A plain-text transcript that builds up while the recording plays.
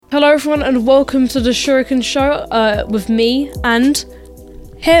Hello everyone and welcome to the Shuriken Show with me and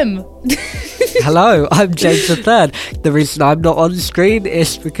him. Hello, I'm James III. The reason I'm not on screen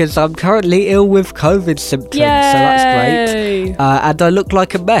is because I'm currently ill with COVID symptoms. Yay! So that's great. And I look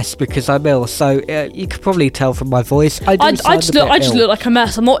like a mess because I'm ill, so you can probably tell from my voice. I just look like a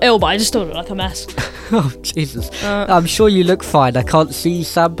mess. I'm not ill, but I just still look like a mess. Oh, Jesus. I'm sure you look fine. I can't see you,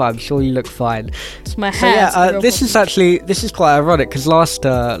 Sam, but I'm sure you look fine. It's my hair. This is quite ironic because last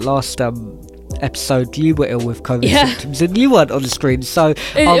episode you were ill with COVID symptoms and you weren't on the screen, so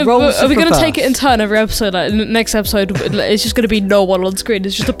our roles are we going to take it in turn every episode? Like, next episode it's just going to be no one on screen.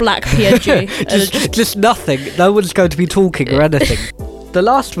 It's just a black PNG. just nothing. No one's going to be talking or anything. The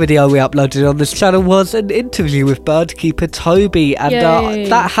last video we uploaded on this channel was an interview with birdkeeper Toby, and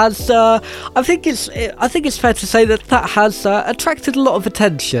that has I think it's fair to say that has attracted a lot of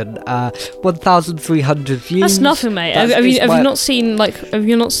attention. 1,300 views. That's nothing, mate. Have you not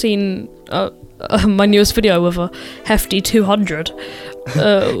seen my newest video with a hefty 200?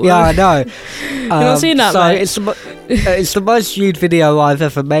 Yeah, I know. You've not seen that, so mate? it's the most viewed video I've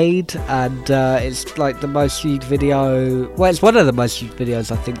ever made, and it's like the most viewed video. Well, it's one of the most viewed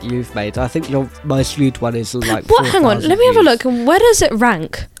videos I think you've made. I think your most viewed one is like. What? Hang on, let me have a look. Where does it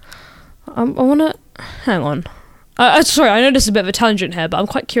rank? I wanna. Hang on. Sorry, I know this is a bit of a tangent here, but I'm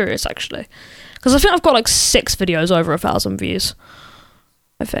quite curious actually, because I think I've got like 6 videos over 1,000 views.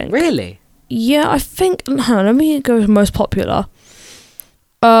 I think. Really? Yeah, I think. Hang on, let me go with most popular.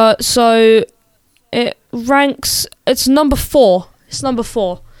 So it ranks. It's number 4. It's number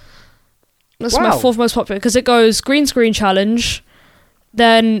 4. That's my 4th most popular because it goes green screen challenge,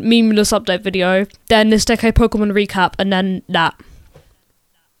 then memeless update video, then this decade Pokemon recap, and then that.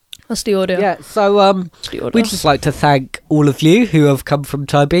 That's the order. Yeah. So we'd just like to thank all of you who have come from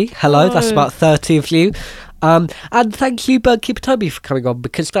Toby. Hello, that's about 30 of you. And thank you, Birdkeeper Toby, for coming on,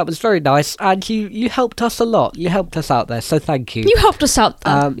 because that was very nice, and you helped us a lot. You helped us out there, so thank you. You helped us out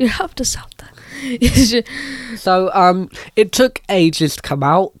there. So it took ages to come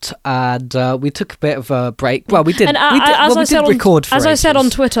out, and we took a bit of a break. Well, we did. And as I said on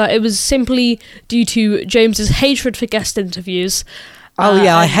Twitter, it was simply due to James's hatred for guest interviews. Oh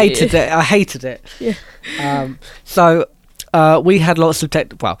yeah, I hated it. Yeah. So. We had lots of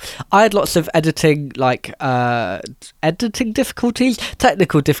I had lots of editing difficulties,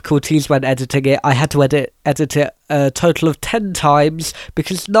 technical difficulties when editing it. I had to edit it a total of 10 times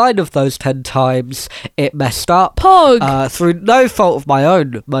because 9 of those 10 times it messed up. Through no fault of my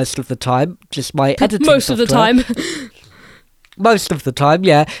own most of the time, just my editing software. Most of the time,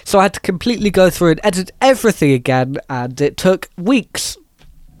 yeah. So I had to completely go through and edit everything again, and it took weeks.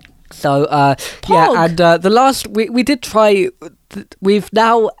 So, and the last, we did try, we've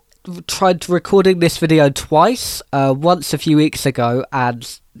now tried recording this video twice, once a few weeks ago,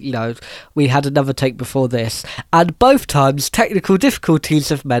 and, we had another take before this, and both times technical difficulties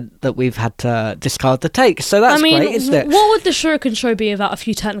have meant that we've had to discard the take, so that's great, isn't it? What would the Shuriken Show be without a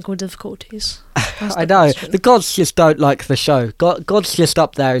few technical difficulties? I know, the gods just don't like the show. God's just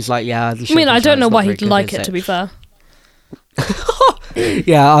up there, is like, yeah, the show. I don't know why he'd like it, to be fair.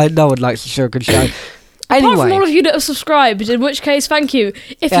 Yeah, no one likes the Shuriken Show. Anyway, apart from all of you that have subscribed, in which case, thank you.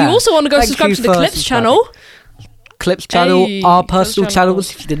 If you also want to go subscribe to the Clips channel, our personal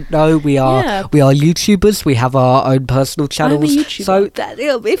channels. If you didn't know, we are YouTubers. We have our own personal channels. So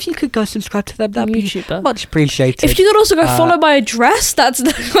if you could go subscribe to them, that'd be much appreciated. If you could also go follow my address, that's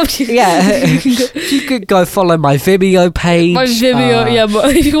if you could go follow my Vimeo page. My Vimeo,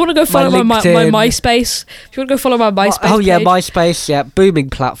 but if you want to go follow my MySpace, if you want to go follow my MySpace. Page. MySpace,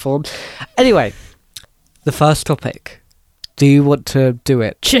 booming platform. Anyway, the first topic. Do you want to do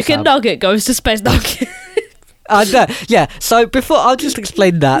it? Chicken nugget goes to space nugget. So before, I'll just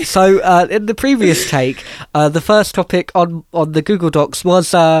explain that. So in the previous take, the first topic on the Google Docs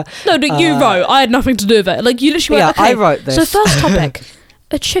was you wrote. I had nothing to do with it. Like, you literally went, okay, I wrote this. So first topic,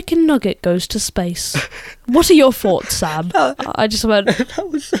 a chicken nugget goes to space. What are your thoughts, Sam? I just went. That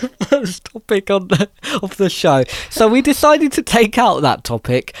was the first topic of the show. So we decided to take out that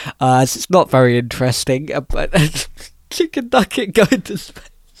topic as it's not very interesting. But chicken nugget going to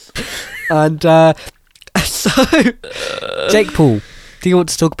space, and. So, Jake Paul, do you want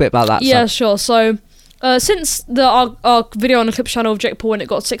to talk a bit about that? Yeah, sure. So, since our video on the Clips channel of Jake Paul, when it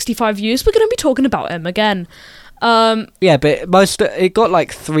got 65 views, we're going to be talking about him again. But it got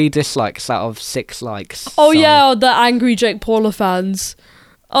like 3 dislikes out of 6 likes. Oh, so. Yeah, the angry Jake Paul fans.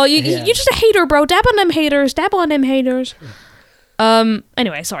 Oh, you're just a hater, bro. Dab on them haters.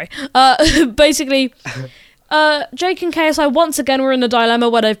 Anyway, sorry. Basically, Jake and KSI once again were in a dilemma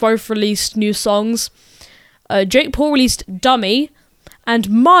where they've both released new songs. Jake Paul released Dummy, and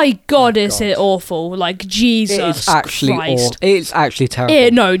my God, is it awful. Like, Jesus It's actually Christ. It's actually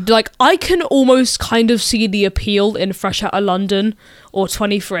terrible. No, like, I can almost kind of see the appeal in Fresh Out of London or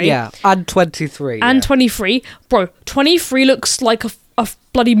 23. Yeah, and 23. And 23. Bro, 23 looks like a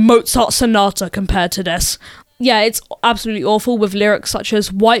bloody Mozart sonata compared to this. Yeah, it's absolutely awful with lyrics such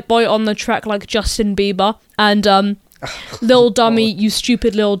as white boy on the track like Justin Bieber and Lil dummy, you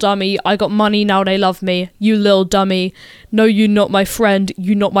stupid little dummy, I got money, now they love me, you lil dummy, no you not my friend,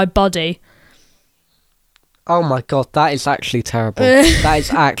 you not my buddy. Oh my God, that is actually terrible. That is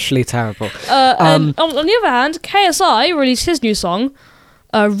actually terrible. And on the other hand, KSI released his new song,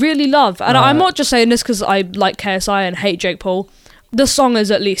 Really Love, and I'm not just saying this because I like KSI and hate Jake Paul. The song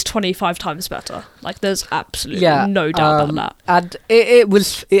is at least 25 times better. Like, there's absolutely no doubt about that. And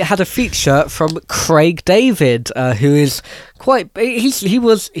it had a feature from Craig David, who is quite. He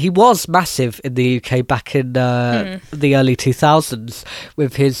was massive in the UK back in the early 2000s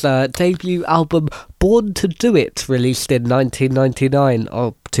with his debut album Born to Do It, released in 1999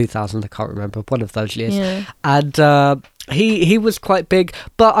 or 2000. I can't remember, one of those years. Yeah. And he was quite big,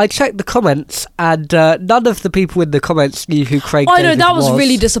 but I checked the comments and none of the people in the comments knew who Craig David was. I know, that was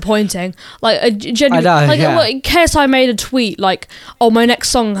really disappointing. Like, genuinely, I know, like KSI made a tweet like, "Oh, my next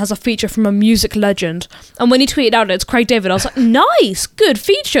song has a feature from a music legend," and when he tweeted out it's Craig David, I was like, "Nice, good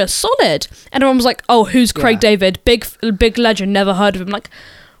feature, solid." And everyone was like, "Oh, who's Craig David? Big legend, never heard of him." Like,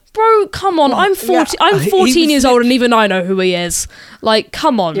 bro, come on, I'm 14 years old and even I know who he is. Like,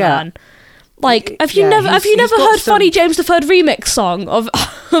 come on, man. Like, have you never heard Funny James the Third remix song of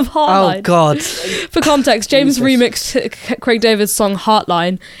Heartline? Oh God! For context, James remixed Craig David's song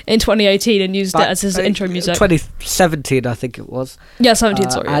Heartline in 2018 and used it as his intro music. 2017, I think it was. Yeah, 17.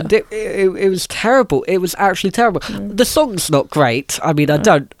 Sorry. And it was terrible. It was actually terrible. The song's not great. I mean, I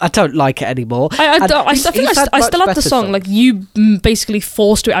don't like it anymore. I still have the song. Like, you basically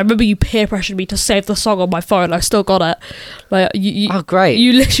forced it. I remember you peer pressured me to save the song on my phone. I still got it. Like, oh great!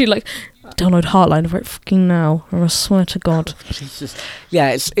 You literally like. Download Heartline right fucking now, I swear to God. Jesus. Yeah,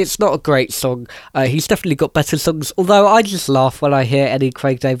 it's not a great song. He's definitely got better songs, although I just laugh when I hear any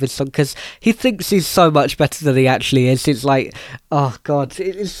Craig David song because he thinks he's so much better than he actually is. It's like, oh God,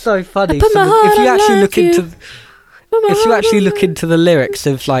 it is so funny. If you actually look into the lyrics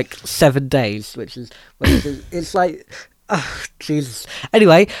of like 7 Days, which is it's like, oh, Jesus.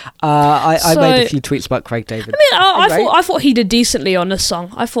 Anyway, I made a few tweets about Craig David. I mean, I thought he did decently on this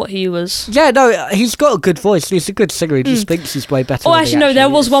song. I thought he was. Yeah, no, he's got a good voice. He's a good singer. He just thinks he's way better. Oh, actually, no. There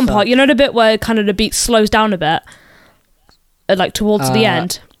was one part. You know the bit where kind of the beat slows down a bit, like towards the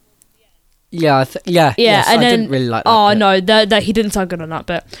end. Yeah, yes, and I then didn't really like that. Oh bit. no, that he didn't sound good on that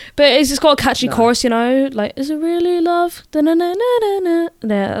bit. But it's just got a catchy chorus, you know, like "Is it really love?" Da-na-na-na-na-na.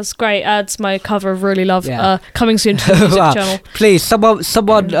 Yeah, that's great. Adds my cover of "Really Love." Yeah. Coming soon to the music channel. Please, someone,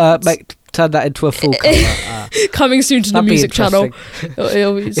 turn that into a full cover. Coming soon to the music channel.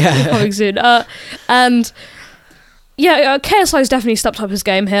 It'll be coming soon. And KSI's definitely stepped up his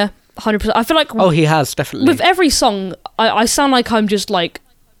game here, 100%. I feel like he has definitely. With every song, I sound like I'm just like.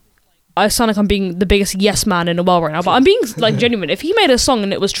 I sound like I'm being the biggest yes man in the world right now, but I'm being like genuine. If he made a song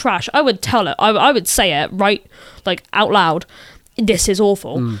and it was trash, I would tell it. I would say it right, like out loud. This is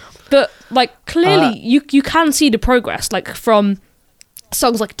awful. But like clearly, you can see the progress, like from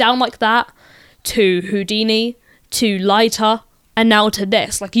songs like Down Like That to Houdini to Lighter and now to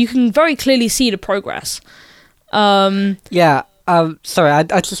this. Like you can very clearly see the progress. Sorry,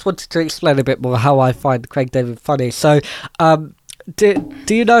 I just wanted to explain a bit more how I find Craig David funny. So, do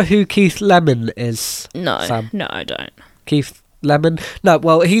you know who Keith Lemon is? No, Sam? No, I don't. Keith Lemon? No,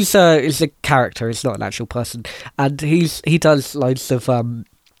 well, he's a character. He's not an actual person, and he does loads of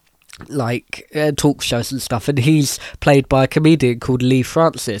talk shows and stuff. And he's played by a comedian called Lee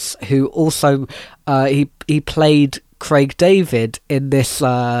Francis, who also he played Craig David in this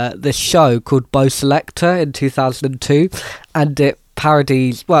show called Bo Selector in 2002, and it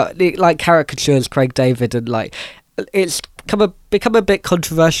parodies, it caricatures Craig David, and like it's become a bit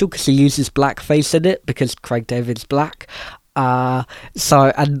controversial because he uses blackface in it because Craig David's black. And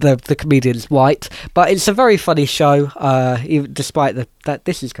the comedian's white, but it's a very funny show. Even despite that,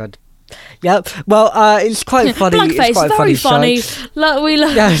 this is good. Yeah, well, it's quite funny. Blackface, it's quite very a funny.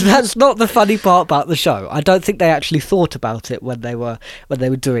 Yeah, that's not the funny part about the show. I don't think they actually thought about it when they were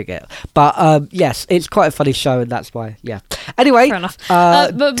doing it. But yes, it's quite a funny show, and that's why. Yeah. Anyway, fair enough.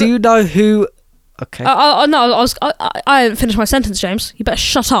 Do you know who? Okay. No, I haven't finished my sentence, James. You better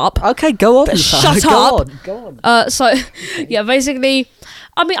shut up. Okay, go on. Shut up. Go on. Yeah, basically,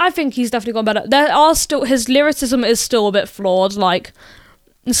 I mean, I think he's definitely gone better. There are still, his lyricism is still a bit flawed. Like,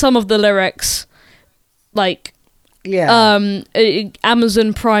 some of the lyrics, like,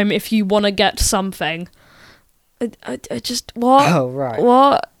 Amazon Prime if you want to get something. I just what? Oh right.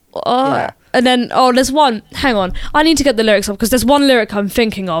 What? Yeah. And then there's one. Hang on, I need to get the lyrics up because there's one lyric I'm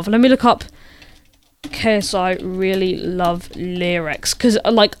thinking of. Let me look up. KSI really love lyrics because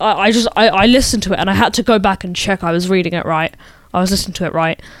like I listened to it and I had to go back and check I was reading it right. I was listening to it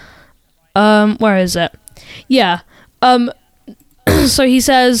right. Where is it? Yeah. So he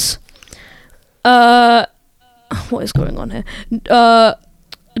says, what is going on here?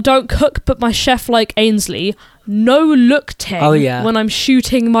 Don't cook, but my chef like Ainsley. No look ting when I'm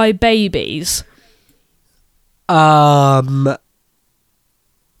shooting my babies. Okay.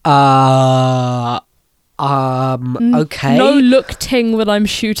 No look ting when I'm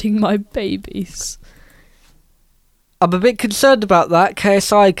shooting my babies. I'm a bit concerned about that.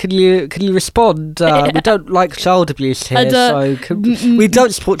 KSI, can you respond? We don't like child abuse here, so we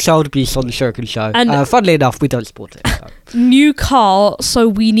don't support child abuse on the Shuriken Show. And funnily enough, we don't support it. So. New car, so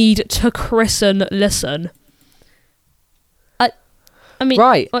we need to christen. Listen. I mean,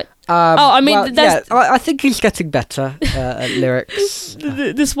 right. I think he's getting better at lyrics.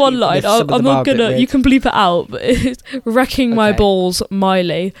 This one line, I'm not gonna. You can bleep it out, but it's wrecking my balls,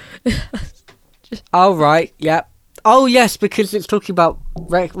 Miley. Oh right, yeah. Oh yes, because it's talking about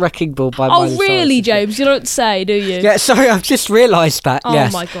Wrecking Ball by Miley. Oh really, James? You don't say, do you? Yeah, sorry, I've just realised that. Oh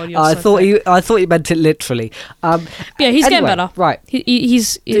yes. My god, I thought you meant it literally. Yeah, he's getting better. Right,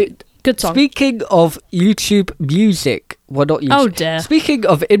 he's good song. Speaking of YouTube music, well not YouTube. Oh dear. Speaking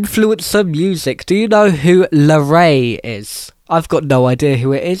of influencer music, do you know who Larray is? I've got no idea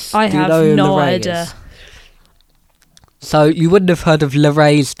who it is. I have no idea. So you wouldn't have heard of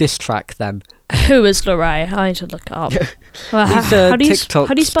Larray's diss track then? Who is Larray? I need to look it up. Well, He's a TikTok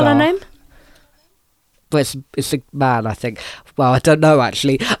how do you spell her name? Well, it's a man, I think. Well, I don't know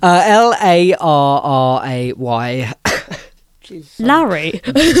actually. Larray. Larry.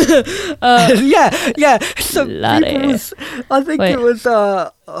 yeah. So Larry. I think it was.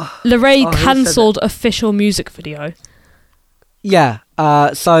 Larray cancelled official music video. Yeah.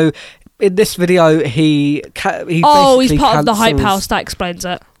 So in this video, he he's part of the Hype House. That explains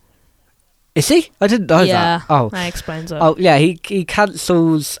it. Is he? I didn't know that. Oh, that explains it. Oh, yeah. He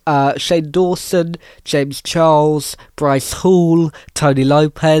cancels Shane Dawson, James Charles, Bryce Hall, Tony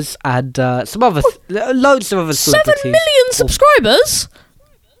Lopez, and some other loads of other celebrities. 7 million subscribers.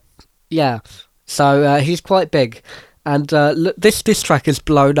 Yeah. So he's quite big, and this diss track has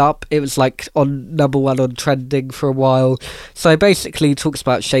blown up. It was like on #1 on trending for a while. So basically, he talks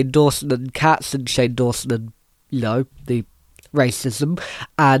about Shane Dawson and cats, and Shane Dawson and the racism,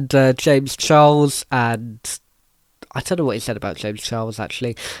 and James Charles, and I don't know what he said about James Charles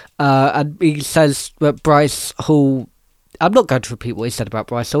actually, and he says that Bryce Hall, I'm not going to repeat what he said about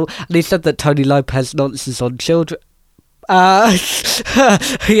Bryce Hall, and he said that Tony Lopez nonsense on children. Yeah,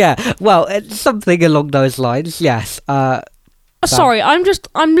 well, it's something along those lines, yes. Sorry, I'm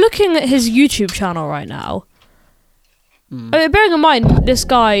looking at his YouTube channel right now. Bearing in mind, this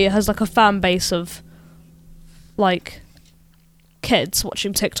guy has like a fan base of like kids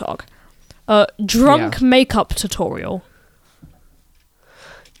watching TikTok. Drunk makeup tutorial.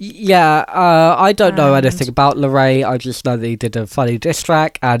 Yeah, I don't know anything about Larray. I just know that he did a funny diss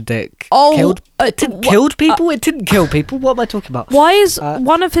track and it killed people? It didn't kill people. What am I talking about? Why is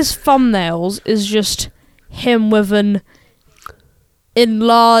one of his thumbnails is just him with an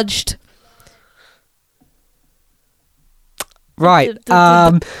enlarged... Right,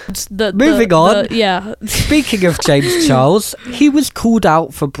 moving on. Yeah. Speaking of James Charles, he was called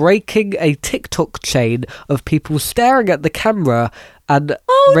out for breaking a TikTok chain of people staring at the camera and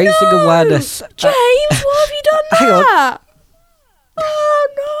raising awareness. James, why have you done that? Hang on. Oh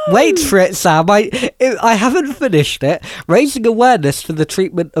no! Wait for it, Sam. I haven't finished it. Raising awareness for the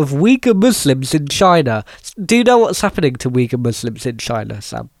treatment of Uyghur Muslims in China. Do you know what's happening to Uyghur Muslims in China,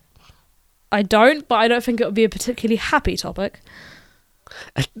 Sam? I don't, but I don't think it would be a particularly happy topic.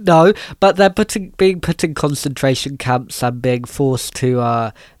 No, but they're being put in concentration camps and being forced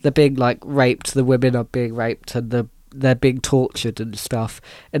to. They're being like raped. The women are being raped, and they're being tortured and stuff.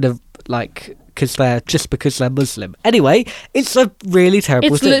 Because they're Muslim. Anyway, it's a really terrible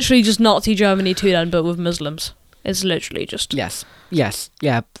thing. It's literally just Nazi Germany too, then, but with Muslims. It's literally just... Yes,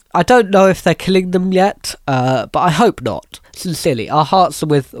 yeah. I don't know if they're killing them yet, but I hope not. Sincerely, our hearts are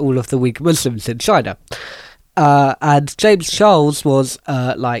with all of the Uyghur Muslims in China. And James Charles was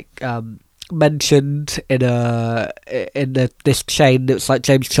mentioned in this chain. It's like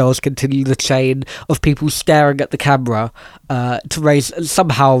James Charles continued the chain of people staring at the camera to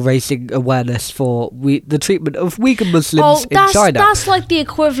raising awareness for the treatment of Uyghur Muslims in China. That's like the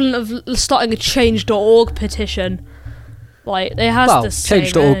equivalent of starting a change.org petition. Like, it has the same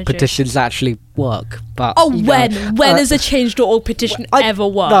change.org energy. petitions actually work, but when has a change.org petition ever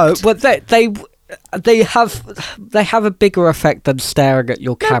worked? No, but they have a bigger effect than staring at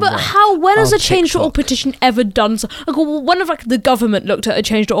your camera. No, but when has a change.org TikTok. petition ever done so? Like, when have the government looked at a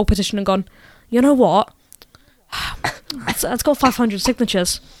change.org petition and gone, you know what? It's got 500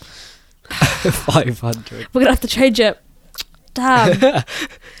 signatures. 500. We're gonna have to change it. Damn.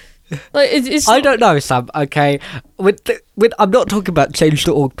 Like, it's I don't know, Sam. Okay, I'm not talking about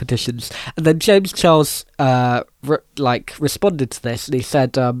change.org petitions. And then James Charles responded to this, and he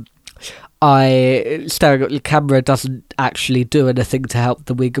said, staring at your camera doesn't actually do anything to help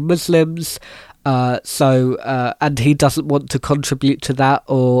the Uyghur Muslims. And he doesn't want to contribute to that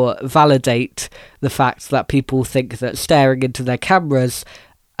or validate the fact that people think that staring into their cameras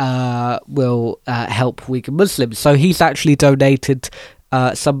will help Uyghur Muslims. So he's actually donated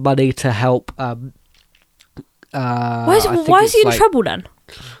some money to help. Why is he in trouble then?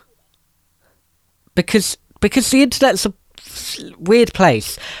 Because the internet's a weird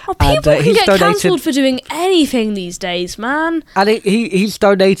place. Oh, people can get cancelled for doing anything these days, man. And he's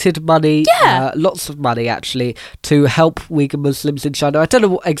donated money, Yeah. lots of money actually, to help Uyghur Muslims in China. I don't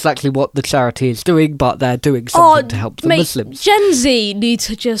know exactly what the charity is doing, but they're doing something to help the Muslims. Gen Z need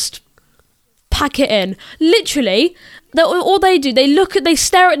to just pack it in. Literally, all they do, they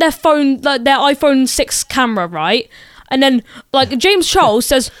stare at their phone, like their iPhone 6 camera, right? And then, like, James Charles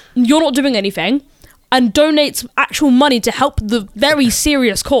says, you're not doing anything, and donates actual money to help the very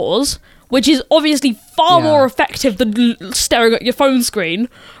serious cause, which is obviously far more effective than staring at your phone screen,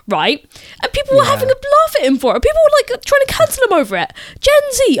 right? And people were having a laugh at him for it. People were like trying to cancel him over it. Gen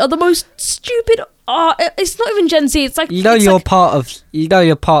Z are the most stupid. It's not even Gen Z. It's like you're part of. Yeah, I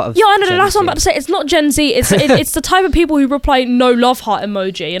know. Gen that's what I'm about to say. It's not Gen Z. It's the type of people who reply no love heart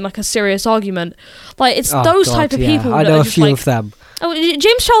emoji in like a serious argument. Like it's those type of people. I know a few like, of them. Oh,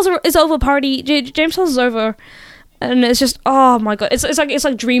 James Charles is over party. James Charles is over, and it's just my god. It's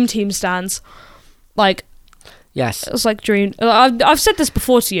like Dream Team stands, like yes. It's like Dream. I've said this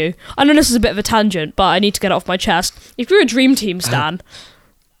before to you. I know this is a bit of a tangent, but I need to get it off my chest. If you're a Dream Team stan,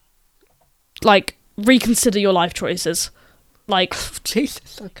 like reconsider your life choices. Like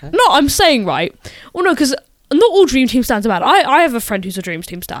Jesus. Okay. No, I'm saying right. Well, no, because not all Dream Team stans are bad. I have a friend who's a Dream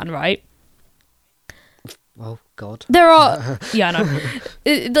Team stan, right? Oh God. There are, yeah, I know.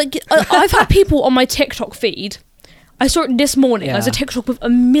 I've had people on my TikTok feed. I saw it this morning as a TikTok with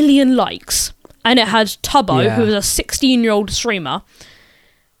 1 million likes, and it had Tubbo, who was a 16-year-old streamer,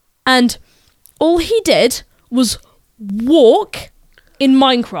 and all he did was walk in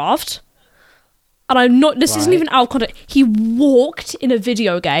Minecraft. And I'm not. This isn't even out of context. He walked in a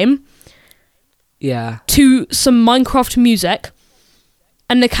video game. Yeah. To some Minecraft music.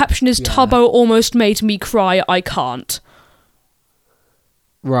 And the caption is, Tubbo almost made me cry, I can't.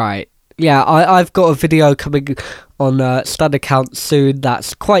 Right. Yeah, I've got a video coming on Stud account soon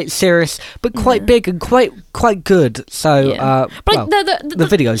that's quite serious, but quite big and quite good. So, but the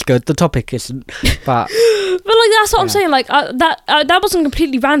video's good, the topic isn't. But like that's what I'm saying. Like that wasn't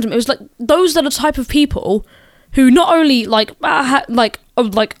completely random. It was like those are the type of people who not only like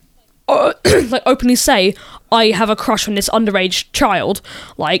openly say I have a crush on this underage child,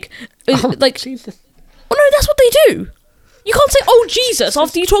 Jesus. Oh no, that's what they do. You can't say "oh Jesus"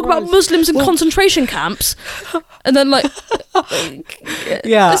 after you talk about Muslims in concentration camps, and then like,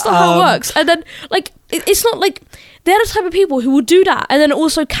 that's not how it works. And then like, it's not like they're the type of people who will do that, and then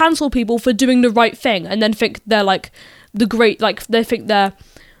also cancel people for doing the right thing, and then think they're like the great, like they think they're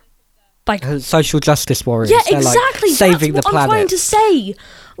like social justice warriors. Yeah, they're, exactly. Like, saving that's the what planet. I'm trying to say.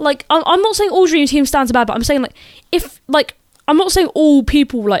 Like, I'm not saying all Dream Team stands are bad, but I'm saying like if like I'm not saying all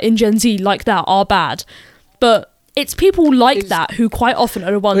people like in Gen Z like that are bad, but it's people like that who quite often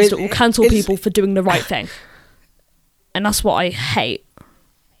are the ones that will cancel people for doing the right thing. And that's what I hate.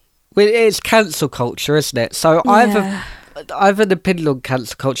 Well, it's cancel culture, isn't it? So I have an opinion on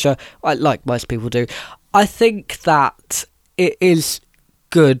cancel culture, like most people do. I think that it is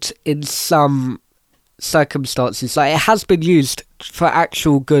good in some circumstances. Like, it has been used for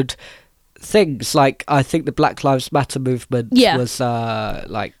actual good things. Like, I think the Black Lives Matter movement was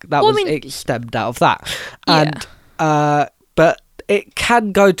it stemmed out of that. And but it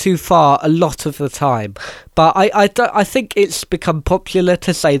can go too far a lot of the time. But I think it's become popular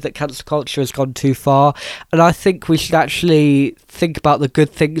to say that cancel culture has gone too far, and I think we should actually think about the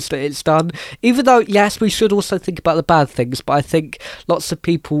good things that it's done. Even though, yes, we should also think about the bad things, but I think lots of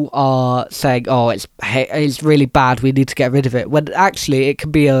people are saying, oh, it's really bad, we need to get rid of it, when actually it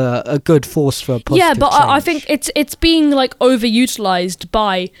can be a good force for a positive Yeah, but change. I think it's being like overutilized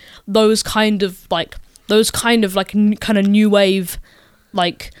by those kind of like those kind of like kind of new wave,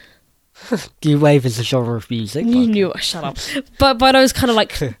 like. New wave is a genre of music. Shut up. But by those kind of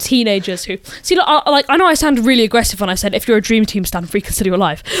like teenagers who see, like I know I sound really aggressive when I said if you're a Dream Team stan, reconsider your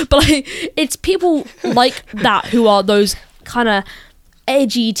life. But like, it's people like that who are those kind of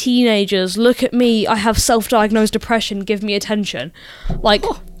edgy teenagers. Look at me, I have self-diagnosed depression. Give me attention. Like,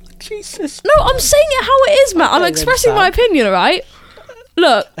 Jesus. No, I'm saying it how it is, Matt. I'm expressing my opinion, right?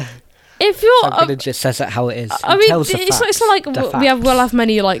 Look. If you're, just says it how it is. I mean, it's not like we'll have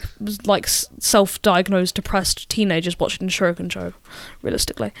many like self-diagnosed depressed teenagers watching the Shogun show.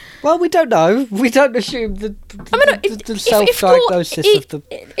 Realistically, well, we don't know. We don't assume the self-diagnosis of the.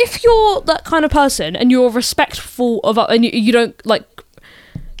 If you're that kind of person and you're respectful of, and you don't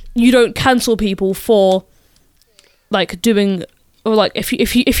cancel people for like doing, or like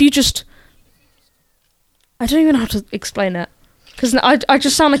if you just, I don't even know how to explain it. Because I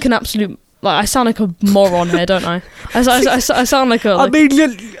just sound like an absolute, like I sound like a moron here, don't I? I sound like a. Like, I mean,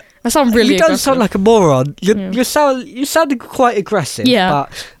 I sound really. You don't aggressive. sound like a moron. You sounded quite aggressive. Yeah.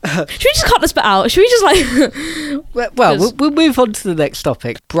 But, should we just cut this bit out? Should we just like? Well, we'll move on to the next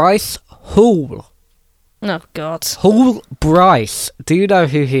topic. Bryce Hall. Oh God. Hall Bryce. Do you know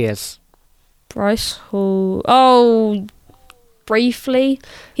who he is? Bryce Hall. Oh, briefly.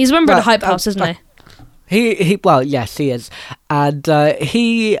 He's a member of the Hype House, isn't he? Well, yes, he is, and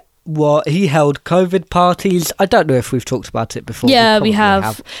he held COVID parties. I don't know if we've talked about it before. Yeah, we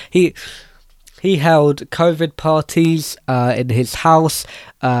have. He held COVID parties in his house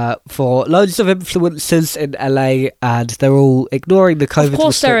for loads of influencers in LA, and they're all ignoring the COVID restrictions. Of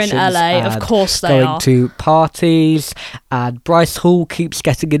course, they're in LA. Of course, they are going to parties. And Bryce Hall keeps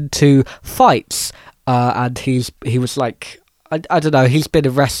getting into fights, and he was like. I don't know, he's been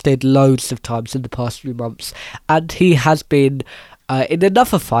arrested loads of times in the past few months, and he has been in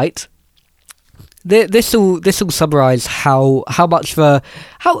another fight. This will summarise how much of a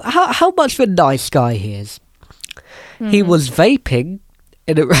nice guy he is. He was vaping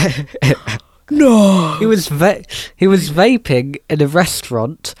in a No. He was vaping in a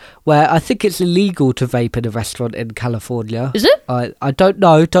restaurant where I think it's illegal to vape in a restaurant in California. Is it? I don't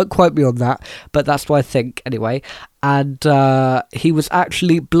know. Don't quote me on that. But that's what I think anyway. And he was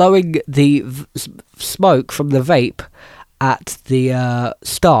actually blowing the smoke from the vape at the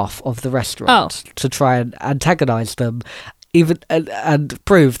staff of the restaurant to try and antagonise them, even and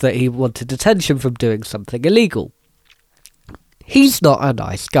prove that he wanted attention from doing something illegal. He's not a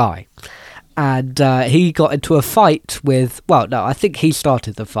nice guy. And he got into a fight with, well, no, I think he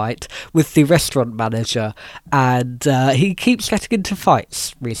started the fight with the restaurant manager, and he keeps getting into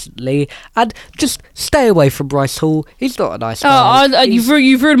fights recently. And just stay away from Bryce Hall. He's not a nice guy. You've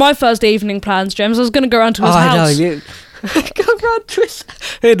ruined my Thursday evening plans, James. I was going to go around to his house. I know. Go around to his...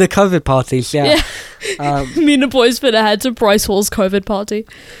 In the COVID parties, yeah. Me and the boys been ahead to Bryce Hall's COVID party.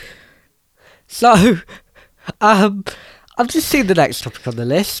 So, I've just seen the next topic on the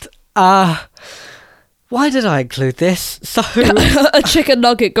list. Why did I include this? So a chicken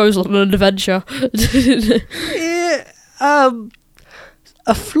nugget goes on an adventure. Yeah,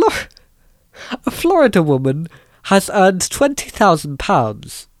 a Florida woman has earned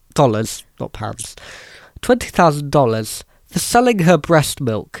 $20,000, not pounds, $20,000 for selling her breast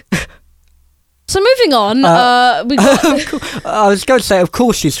milk. So moving on, we got... I was going to say, of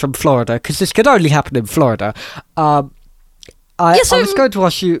course she's from Florida, because this could only happen in Florida. I was going to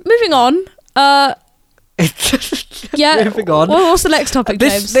ask you... Moving on. Yeah. Moving on. What's the next topic,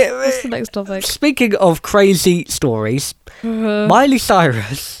 James? What's the next topic? Speaking of crazy stories, Miley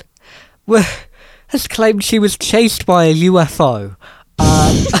Cyrus has claimed she was chased by a UFO.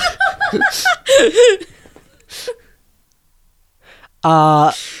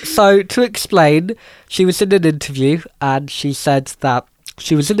 So, to explain, she was in an interview and she said that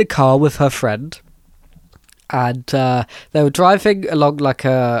she was in a car with her friend, and they were driving along like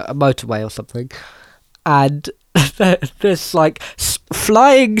a motorway or something, and this like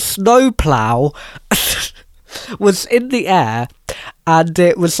flying snowplow was in the air, and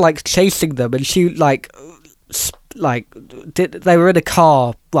it was like chasing them, and she they were in a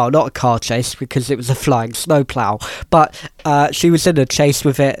car, well, not a car chase because it was a flying snowplow, but she was in a chase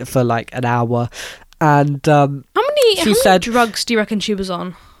with it for like an hour, and how many drugs do you reckon she was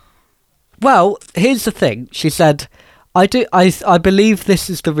on? Well, here's the thing. She said, I believe this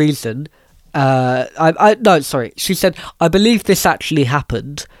is the reason. She said, I believe this actually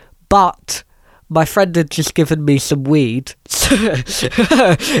happened, but my friend had just given me some weed, so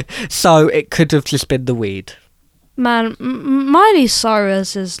it could have just been the weed. Man, Miley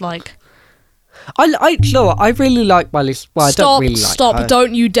Cyrus is like... You know what? I really like Miley. Well, I don't really like her. Stop!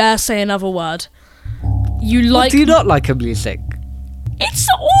 Don't you dare say another word. You like... Do you not like her music? It's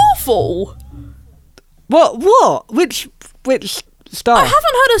awful. What? Which star? I haven't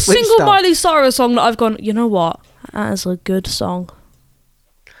heard a single Miley Cyrus song that I've gone, you know what? That is a good song.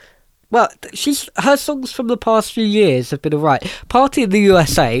 Well, her songs from the past few years have been alright. Party in the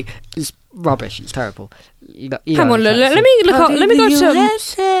USA is rubbish. It's terrible. Hang on, let me look up. Let me go to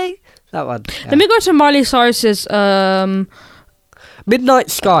USA. That one. Yeah. Let me go to Miley Cyrus's Midnight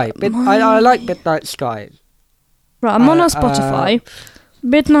Sky. I like Midnight Sky. Right, I'm on her Spotify.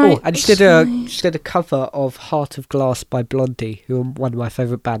 Midnight. And she did a cover of Heart of Glass by Blondie, who are one of my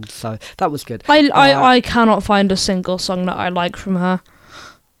favourite bands. So that was good. I cannot find a single song that I like from her.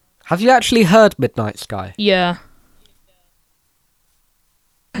 Have you actually heard Midnight Sky? Yeah.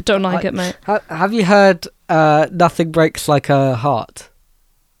 I don't like it, mate. Have you heard Nothing Breaks Like a Heart?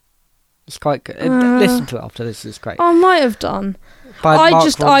 It's quite good. Listen to it after this. It's great. I might have done.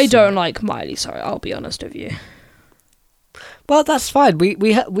 I don't like Miley. Sorry, I'll be honest with you. Well, that's fine. We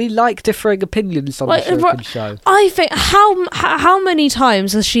like differing opinions on the show. I think how many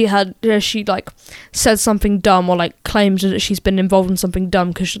times has she said something dumb or like claimed that she's been involved in something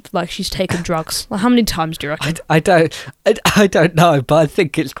dumb because she's taken drugs? Like, how many times do you reckon? I don't know, but I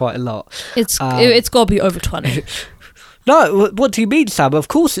think it's quite a lot. It's got to be over 20. No, what do you mean, Sam? Of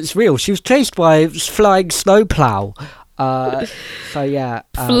course it's real. She was chased by a flying snowplow. So yeah,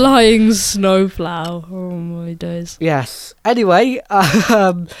 flying snowplow. Oh my days. Yes. Anyway,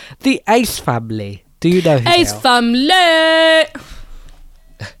 the Ace family. Do you know who Ace they are? family?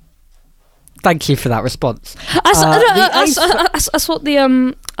 Thank you for that response. That's what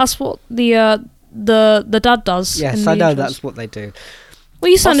the dad does. Yes, I know that's what they do.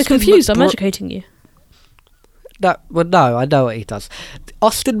 Well, you sounded confused. I'm educating you. No, I know what he does.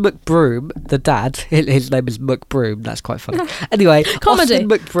 Austin McBroom, the dad, his name is McBroom. That's quite funny. Anyway, Comedy. Austin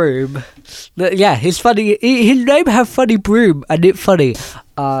McBroom. Yeah, his name have funny broom, and it's funny.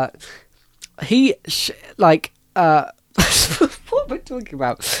 What am I talking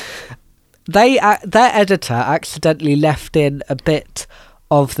about? Their editor accidentally left in a bit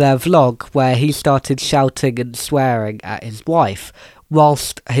of their vlog where he started shouting and swearing at his wife.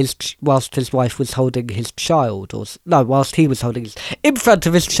 Whilst his wife was holding his child, whilst he was holding in front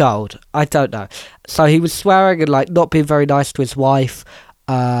of his child. I don't know. So he was swearing and not being very nice to his wife.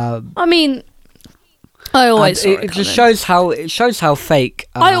 I mean, I always saw it coming. It shows how fake.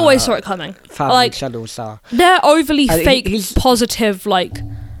 I always saw it coming. Family channels are. They're overly fake, positive,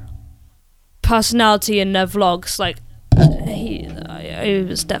 personality in their vlogs. It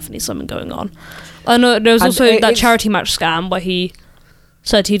was definitely something going on. I know there was also that charity match scam where he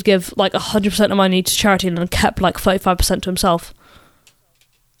said he'd give 100% of money to charity and then kept 35% to himself.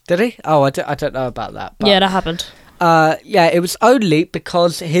 Did he? Oh, I don't know about that. But, yeah, that happened. Yeah, it was only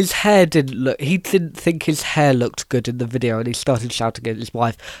because his hair he didn't think his hair looked good in the video and he started shouting at his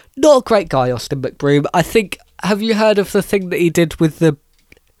wife. Not a great guy, Austin McBroom. I think, have you heard of the thing that he did with the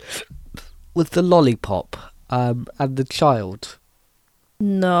lollipop and the child?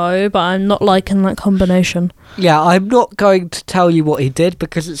 No, but I'm not liking that combination. Yeah, I'm not going to tell you what he did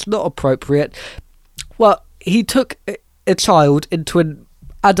because it's not appropriate. Well, he took a child into an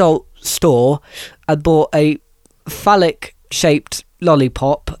adult store and bought a phallic-shaped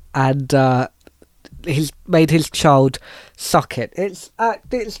lollipop and he's made his child suck it. It's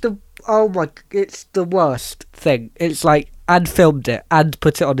the worst thing. It's and filmed it and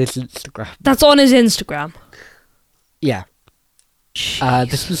put it on his Instagram. That's on his Instagram. Yeah.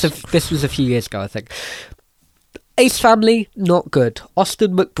 This was a few years ago, I think. Ace family, not good.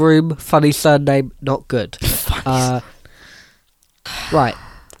 Austin McBroom, funny surname, not good. Right.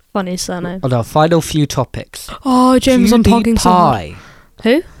 Funny surname. On our final few topics. Oh, James, I'm talking so much.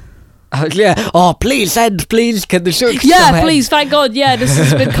 Who? Yeah. Oh, please end, please. Can the show? Yeah, please. Thank God. Yeah, this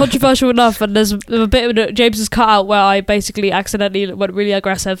has been controversial enough, and there's a bit of it James has cut out where I basically accidentally went really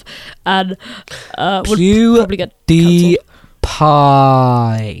aggressive, and would probably get cancelled.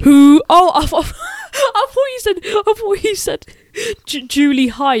 Pie. Who? Oh, I thought you said Julie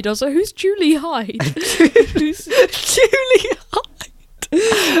Hyde. I was like, who's Julie Hyde? Who's Julie Hyde?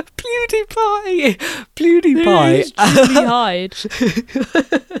 PewDiePie. Who's Julie Hyde?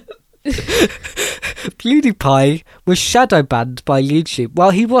 PewDiePie was shadow banned by YouTube.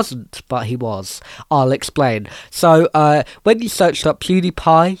 Well, he wasn't, but he was. I'll explain. So, when you searched up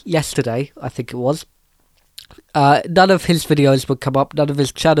PewDiePie yesterday, I think it was, none of his videos would come up. None of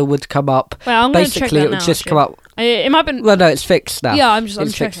his channel would come up. Wait, I'm Basically, check that it would now, just actually. come up. It might have been. Well, no, it's fixed now. Yeah, I'm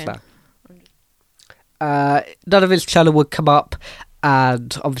fixed checking. Now. None of his channel would come up,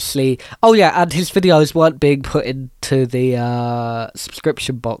 and obviously, and his videos weren't being put into the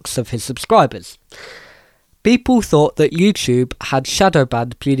subscription box of his subscribers. people thought that YouTube had shadow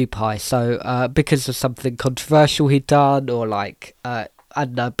banned PewDiePie, so because of something controversial he'd done, or like I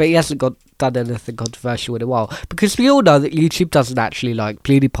don't know, but he hasn't done anything controversial in a while, because we all know that YouTube doesn't actually like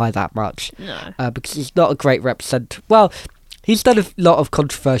PewDiePie that much. No. Because he's not a great representative. Well, he's done a lot of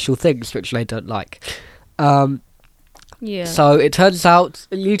controversial things which they don't like. Yeah. So it turns out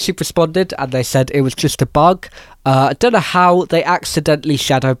YouTube responded and they said it was just a bug. I don't know how they accidentally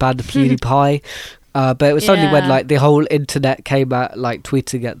shadow banned PewDiePie. But it was only when like the whole internet came out like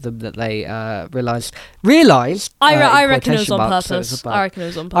tweeting at them that they realised. I reckon it was on purpose. I reckon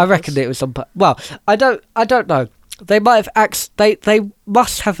it was on purpose. Well, I don't know. They might have they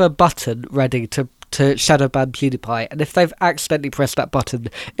must have a button ready to shadow ban PewDiePie, and if they've accidentally pressed that button,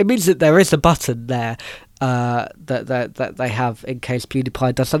 it means that there is a button there that they have in case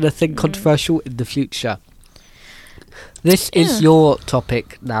PewDiePie does anything controversial in the future. This is your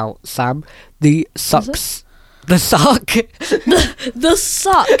topic now, Sam. The sucks. The suck. The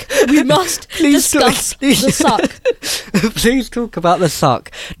suck. We must discuss the suck. Please talk about the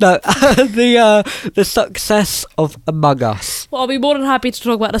suck. No, the success of Among Us. Well, I'll be more than happy to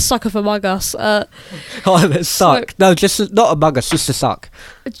talk about the suck of Among Us. The suck. No, just not Among Us, just the suck.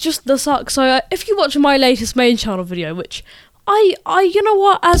 It's just the suck. So if you watch my latest main channel video, which I you know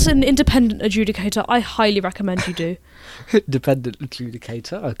what, as an independent adjudicator, I highly recommend you do. Independent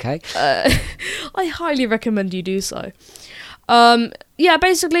adjudicator, okay. I highly recommend you do so. Yeah,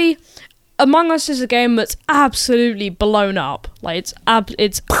 basically, Among Us is a game that's absolutely blown up. Like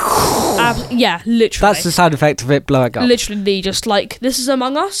yeah, literally. That's the sound effect of it blowing up. Literally, just like this is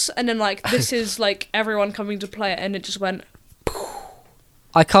Among Us, and then like this is like everyone coming to play it, and it just went.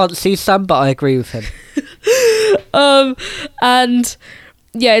 I can't see Sam, but I agree with him. And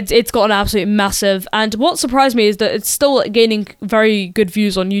yeah, it's got an absolute massive. And what surprised me is that it's still gaining very good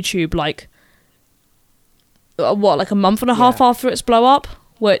views on YouTube. Like, like a month and a half after its blow up,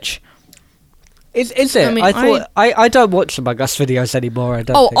 which. Is it? I mean, I don't watch Among Us videos anymore. I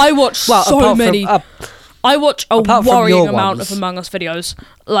don't. Oh, I watch so many. I watch a worrying amount of Among Us videos.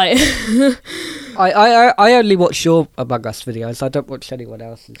 Like, I only watch your Among Us videos. I don't watch anyone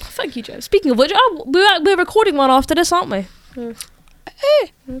else's. Thank you, Joe. Speaking of which, we're recording one after this, aren't we?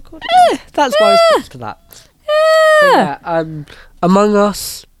 That's why I was to that. Yeah. So, Among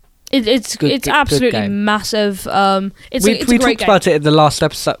Us. It's absolutely massive. It's a great talked game. About it in the last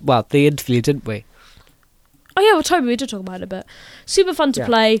episode. Well, the interview, didn't we? Oh yeah, well, Toby, we did talk about it a bit. Super fun to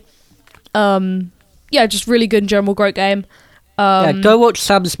play. Yeah, just really good in general, great game. Go watch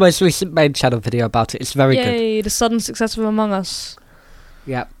Sam's most recent main channel video about it. It's very good. Yay, the sudden success of Among Us.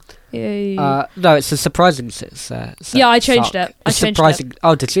 Yeah. Yay. No, it's a surprising success. Yeah, I changed it. It.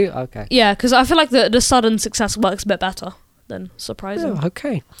 Oh, did you? Okay. Yeah, because I feel like the sudden success works a bit better than surprising. Oh,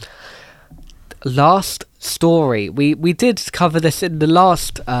 okay. Last story. We did cover this in the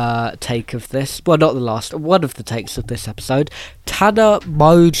last take of this. Well, not the last. One of the takes of this episode. Tana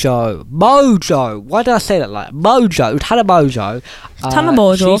Mojo. Why did I say that like Mojo? Tana Mojo. Tana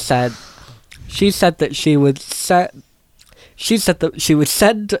Mojo. She said that she would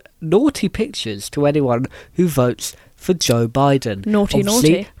send naughty pictures to anyone who votes for Joe Biden.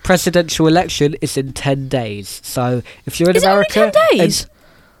 Naughty. Presidential election is in 10 days. So if you're in America, it only 10 days?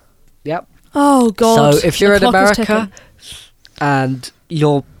 Yep. Oh God! So if you're in America and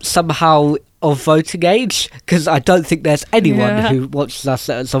you're somehow of voting age, because I don't think there's anyone who watches us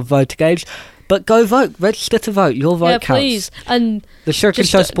that's of voting age, but go vote, register to vote. Your vote counts. Please. And the Shuriken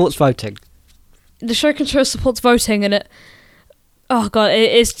Show supports voting. The Shuriken Show supports voting, and oh God,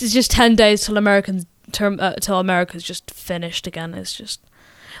 it's just 10 days till America's just finished again. It's just.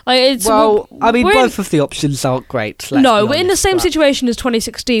 Both of the options aren't great. We're in the same situation as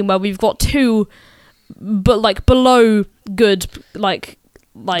 2016, where we've got two, but like below good, like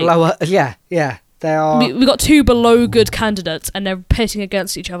lower. Yeah, they are. We've got two below good candidates, and they're pitting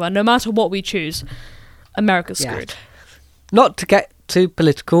against each other. No matter what we choose, America's screwed. Not to get too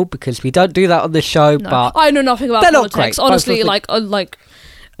political, because we don't do that on this show. No. But I know nothing about politics. Honestly, like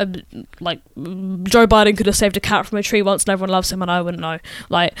Joe Biden could have saved a cat from a tree once, and everyone loves him, and I wouldn't know.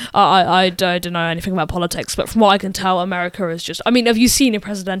 Like, I don't know anything about politics, but from what I can tell, America is just. I mean, have you seen a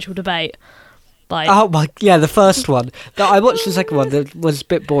presidential debate? Like, oh my, yeah, the first one. I watched the second one. That was a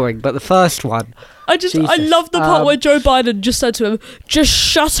bit boring, but the first one. I love the part where Joe Biden just said to him, "Just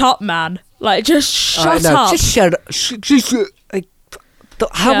shut up, man. Like, just shut up. Just shut up."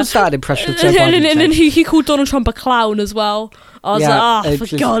 How was that an impression of Joe Biden? And then he called Donald Trump a clown as well. I was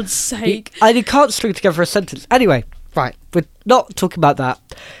for God's sake. He can't string together a sentence. Anyway, right, we're not talking about that.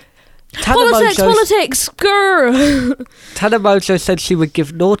 Politics, grr. Tanamojo said she would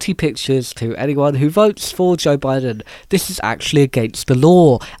give naughty pictures to anyone who votes for Joe Biden. This is actually against the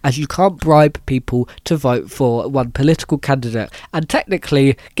law, as you can't bribe people to vote for one political candidate. And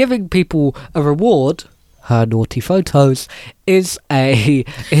technically, giving people a reward, her naughty photos, is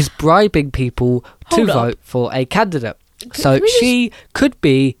bribing people to vote for a candidate. So she could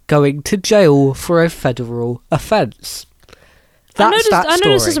be going to jail for a federal offence. I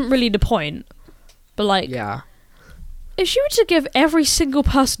know this isn't really the point, but if she were to give every single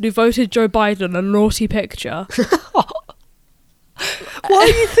person who voted Joe Biden a naughty picture... Why are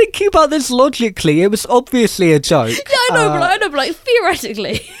you thinking about this logically? It was obviously a joke. Yeah, I know, but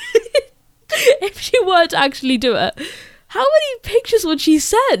theoretically, if she were to actually do it, how many pictures would she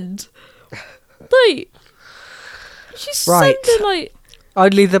send? She's sending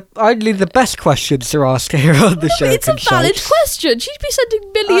Only the best questions are asked here on the show. It's a valid question. She'd be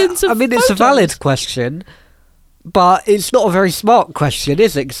sending millions of it's a valid question, but it's not a very smart question,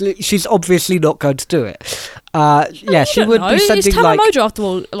 is it? 'Cause she's obviously not going to do it. She would be sending it's Tana Mojo after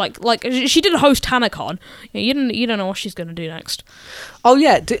all. Like she didn't host TanaCon. You don't know what she's going to do next. Oh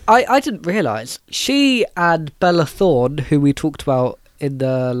yeah, I didn't realise she and Bella Thorne, who we talked about in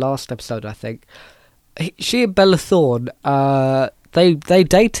the last episode, I think. She and Bella Thorne, they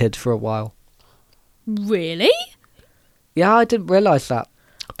dated for a while. Really? Yeah, I didn't realise that.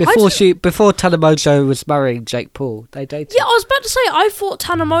 Before Tana Mojo was marrying Jake Paul, they dated. Yeah, I was about to say, I thought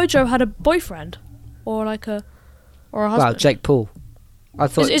Tana Mojo had a boyfriend. Or a husband. Well, Jake Paul. I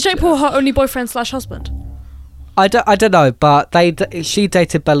thought is Jake Paul her only boyfriend / husband? I don't know, but she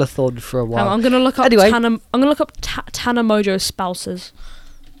dated Bella Thorne for a while. I'm gonna look up Tana Mojo's spouses.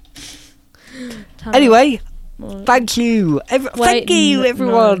 Anyway, thank you,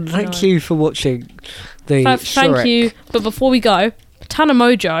 everyone. Thank you for watching the Thank you, but before we go, Tana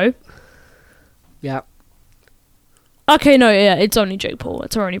Mojo. Yeah. Okay, no, yeah, it's only Jake Paul.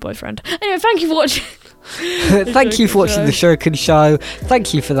 It's her only boyfriend. Anyway, thank you for watching. Thank you for watching the Shuriken Show.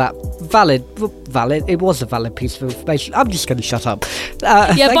 Thank you for that valid. It was a valid piece of information. I'm just going to shut up.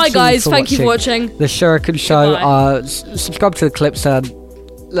 Bye guys. Thank you for watching the Shuriken Show. Subscribe to the clips and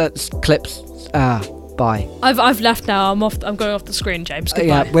bye. I've left now. I'm going off the screen, James.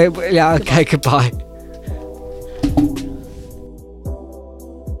 Goodbye. Okay. Goodbye.